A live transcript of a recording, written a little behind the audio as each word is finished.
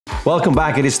Welcome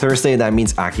back. It is Thursday, and that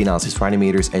means acting analysis for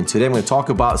animators. And today I'm going to talk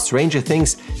about Stranger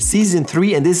Things Season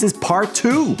 3, and this is part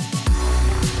 2.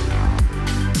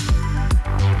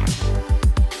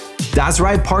 That's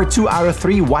right, part 2 out of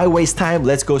 3. Why waste time?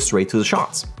 Let's go straight to the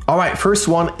shots. All right, first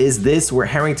one is this, where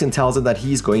Harrington tells him that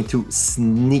he's going to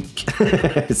sneak.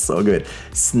 It's so good.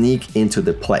 Sneak into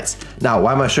the place. Now,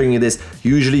 why am I showing you this?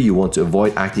 Usually you want to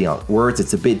avoid acting out words.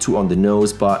 It's a bit too on the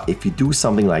nose, but if you do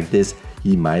something like this,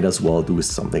 you might as well do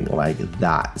something like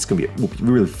that. It's gonna be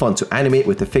really fun to animate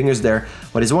with the fingers there,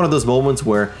 but it's one of those moments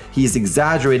where he's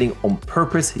exaggerating on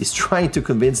purpose. He's trying to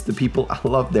convince the people. I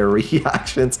love their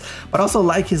reactions, but also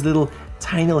like his little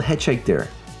tiny little head shake there.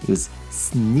 He was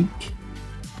sneak.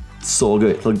 So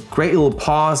good. So great little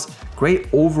pause, great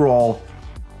overall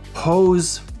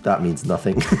pose. That means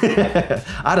nothing.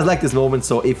 I just like this moment.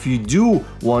 So if you do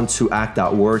want to act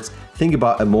out words, think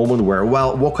about a moment where,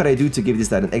 well, what could I do to give this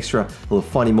that an extra little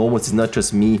funny moment? It's not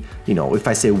just me, you know, if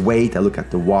I say wait, I look at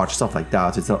the watch, stuff like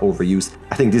that, so it's not overused.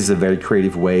 I think this is a very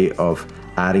creative way of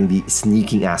adding the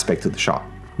sneaking aspect to the shot.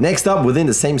 Next up, within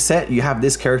the same set, you have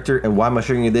this character, and why am I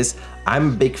showing you this?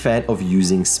 I'm a big fan of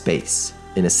using space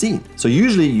in a scene. So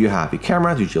usually you have your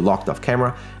camera, usually a locked off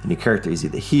camera, and your character is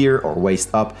either here or waist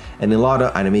up. And in a lot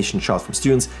of animation shots from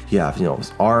students, you have, you know,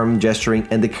 arm gesturing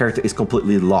and the character is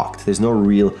completely locked. There's no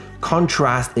real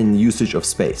contrast in usage of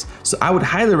space. So I would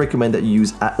highly recommend that you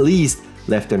use at least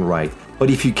left and right. But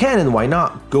if you can, and why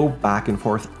not, go back and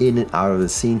forth in and out of the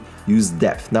scene, use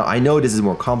depth. Now I know this is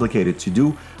more complicated to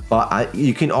do, but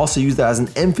you can also use that as an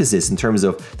emphasis in terms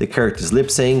of the character's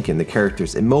lip sync and the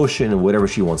character's emotion and whatever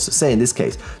she wants to say in this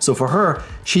case. So for her,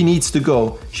 she needs to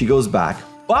go, she goes back,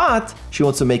 but she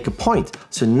wants to make a point.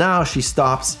 So now she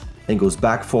stops and goes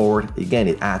back forward. Again,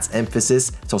 it adds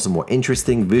emphasis. It's also more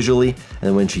interesting visually. And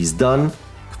then when she's done,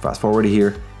 fast forward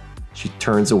here, she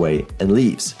turns away and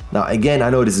leaves. Now, again, I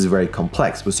know this is very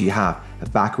complex, but so you have a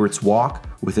backwards walk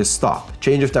with a stop,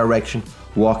 change of direction,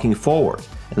 walking forward.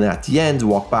 And then at the end,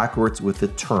 walk backwards with a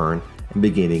turn and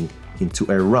beginning into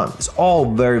a run. It's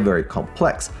all very, very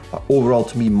complex, but overall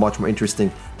to me, much more interesting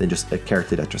than just a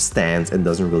character that just stands and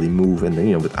doesn't really move. And then,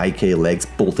 you know, with IK legs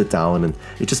bolted down, and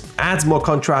it just adds more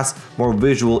contrast, more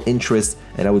visual interest.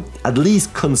 And I would at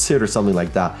least consider something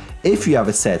like that if you have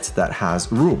a set that has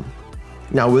room.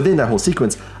 Now, within that whole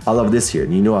sequence, I love this here.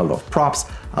 And you know, I love props.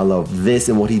 I love this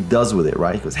and what he does with it,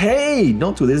 right? He goes, hey,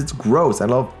 don't do this, it's gross. I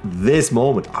love this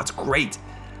moment. Oh, it's great.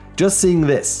 Just seeing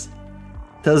this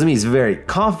tells me he's very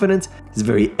confident, he's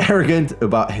very arrogant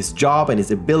about his job and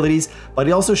his abilities, but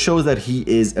it also shows that he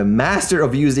is a master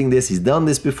of using this. He's done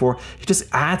this before. He just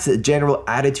adds a general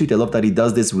attitude. I love that he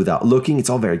does this without looking. It's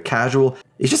all very casual.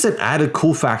 It's just an added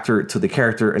cool factor to the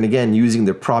character, and again, using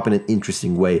the prop in an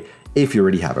interesting way if you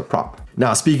already have a prop.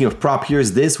 Now, speaking of prop,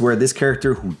 here's this, where this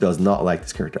character, who does not like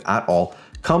this character at all,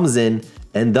 comes in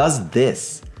and does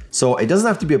this. So it doesn't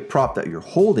have to be a prop that you're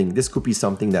holding. This could be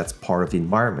something that's part of the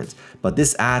environment. But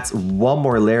this adds one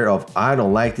more layer of, I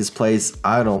don't like this place,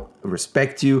 I don't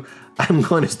respect you, I'm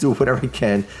going to do whatever I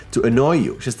can to annoy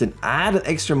you. It's just an added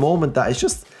extra moment that is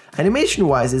just,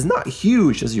 animation-wise, is not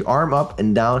huge, just your arm up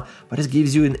and down, but it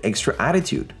gives you an extra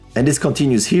attitude. And this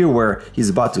continues here where he's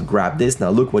about to grab this. Now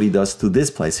look what he does to this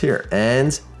place here.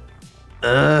 And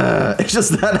it's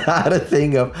just that added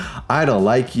thing of, I don't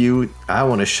like you, I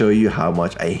want to show you how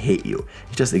much I hate you.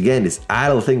 It's just, again, this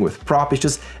added thing with prop. It's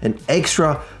just an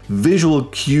extra visual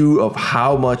cue of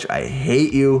how much I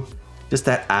hate you. Just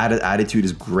that added attitude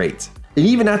is great. And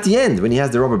even at the end, when he has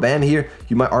the rubber band here,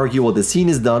 you might argue, well, the scene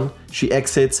is done, she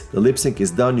exits, the lip sync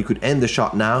is done, you could end the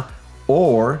shot now,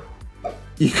 or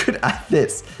you could add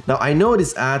this. Now, I know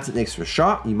this adds an extra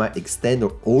shot. You might extend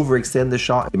or overextend the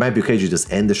shot. It might be okay to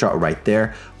just end the shot right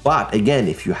there. But again,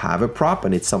 if you have a prop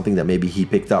and it's something that maybe he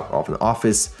picked up off an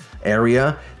office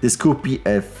area, this could be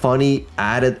a funny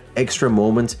added extra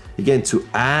moment. Again, to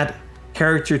add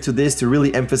character to this, to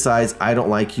really emphasize, I don't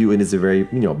like you. And it's a very,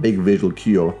 you know, big visual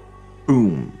cue of,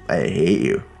 boom, I hate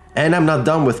you. And I'm not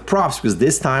done with props, because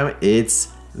this time it's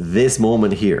this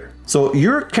moment here. So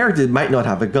your character might not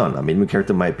have a gun. I mean, your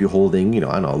character might be holding, you know,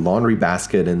 I don't know, a laundry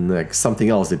basket and like something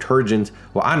else, detergent.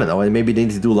 Well, I don't know, and maybe they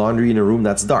need to do laundry in a room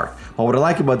that's dark. But what I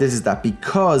like about this is that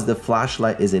because the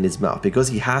flashlight is in his mouth, because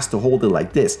he has to hold it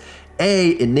like this,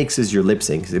 it nixes your lip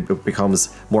sync. It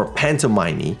becomes more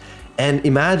pantomime-y. And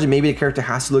imagine maybe the character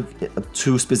has to look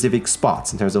to specific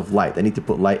spots in terms of light. They need to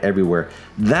put light everywhere.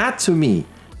 That, to me,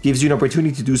 gives you an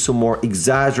opportunity to do some more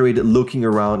exaggerated looking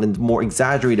around and more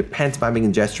exaggerated pantomiming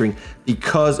and gesturing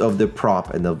because of the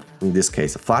prop, and in this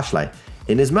case, a flashlight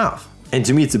in his mouth. And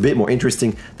to me, it's a bit more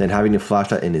interesting than having a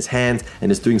flashlight in his hand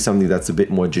and just doing something that's a bit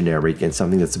more generic and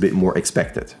something that's a bit more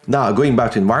expected. Now, going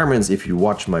back to environments, if you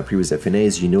watch my previous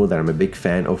FNAs, you know that I'm a big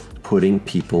fan of putting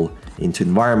people into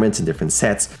environments and different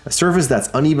sets. A surface that's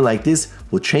uneven like this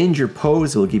will change your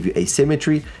pose, it will give you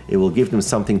asymmetry, it will give them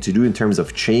something to do in terms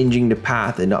of changing the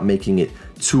path and not making it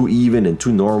too even and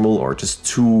too normal or just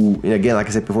too, again, like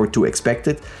I said before, too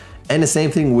expected. And the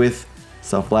same thing with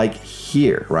stuff like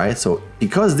here, right? So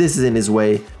because this is in his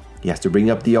way, he has to bring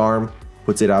up the arm,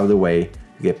 puts it out of the way,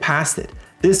 you get past it.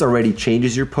 This already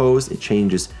changes your pose, it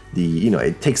changes the,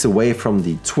 it takes away from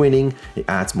the twinning, it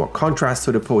adds more contrast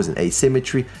to the pose and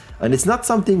asymmetry. And it's not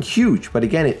something huge, but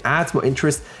again, it adds more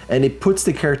interest and it puts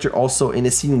the character also in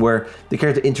a scene where the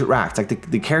character interacts. Like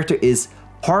the character is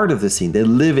part of the scene, they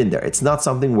live in there. It's not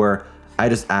something where I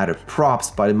just added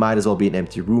props, but it might as well be an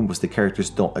empty room because the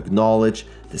characters don't acknowledge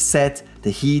the set,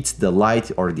 the heat, the light,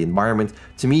 or the environment.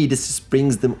 To me, this just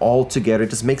brings them all together,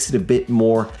 just makes it a bit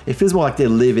more, it feels more like they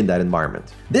live in that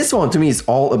environment. This one to me is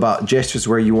all about gestures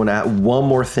where you want to add one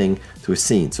more thing to a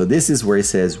scene. So this is where he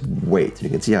says, wait. You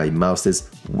can see how he mouths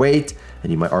this, wait,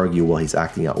 and you might argue, well, he's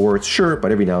acting out words. Sure,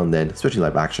 but every now and then, especially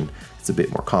live action, it's a bit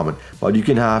more common. But you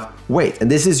can have wait, and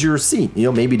this is your scene.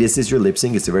 Maybe this is your lip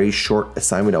sync. It's a very short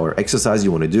assignment or exercise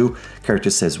you want to do. Character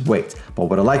says wait. But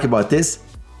what I like about this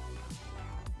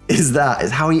is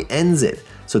how he ends it.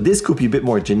 So this could be a bit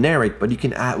more generic, but you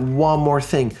can add one more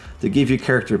thing to give your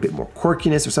character a bit more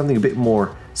quirkiness or something a bit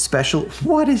more special.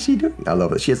 What is she doing? I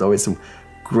love it. She has always some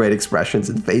great expressions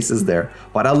and faces there.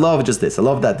 But I love just this. I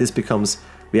love that this becomes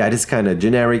this kind of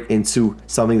generic into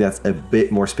something that's a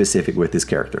bit more specific with this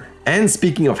character. And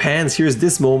speaking of hands, here's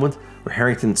this moment where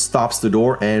Harrington stops the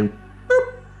door and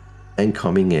boop, and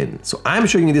coming in. So I'm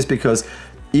showing you this because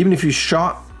even if you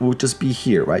shot would just be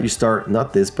here, right? You start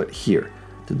not this, but here.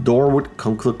 The door would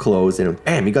come close and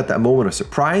bam, you got that moment of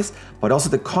surprise, but also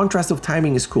the contrast of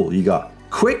timing is cool. You got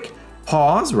quick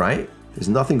pause, right? There's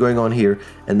nothing going on here,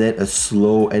 and then a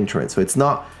slow entrance. So it's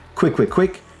not quick, quick,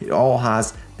 quick. It all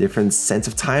has different sense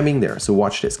of timing there. So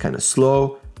watch this, kind of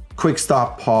slow, quick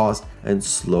stop, pause, and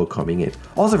slow coming in.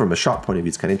 Also from a shot point of view,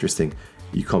 it's kind of interesting.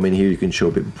 You come in here, you can show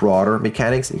a bit broader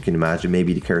mechanics. And you can imagine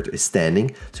maybe the character is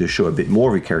standing, so you show a bit more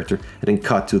of your character, and then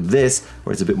cut to this,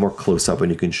 where it's a bit more close up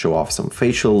and you can show off some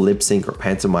facial, lip sync, or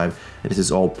pantomime. And this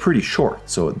is all pretty short.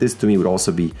 So this to me would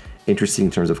also be interesting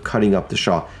in terms of cutting up the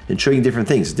shot and showing different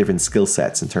things, different skill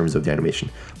sets in terms of the animation.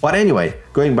 But anyway,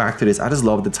 going back to this, I just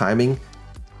love the timing.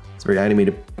 It's very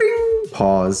animated, bing,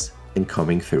 pause, and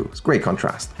coming through. It's great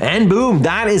contrast. And boom,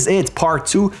 that is it. Part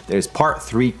 2. There's part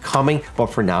 3 coming, but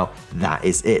for now, that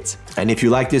is it. And if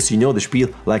you like this, you know the spiel,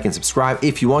 like and subscribe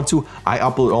if you want to. I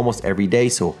upload almost every day,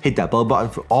 so hit that bell button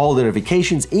for all the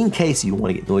notifications in case you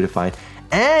want to get notified.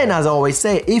 And as I always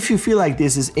say, if you feel like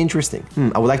this is interesting,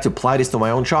 I would like to apply this to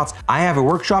my own shots, I have a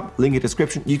workshop, link in the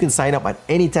description. You can sign up at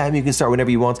any time, you can start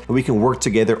whenever you want, and we can work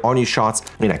together on your shots.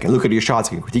 I can look at your shots,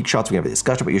 we can critique shots, we can have a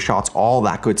discussion about your shots, all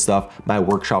that good stuff. My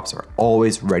workshops are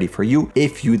always ready for you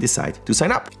if you decide to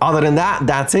sign up. Other than that,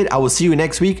 that's it. I will see you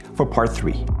next week for part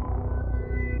 3.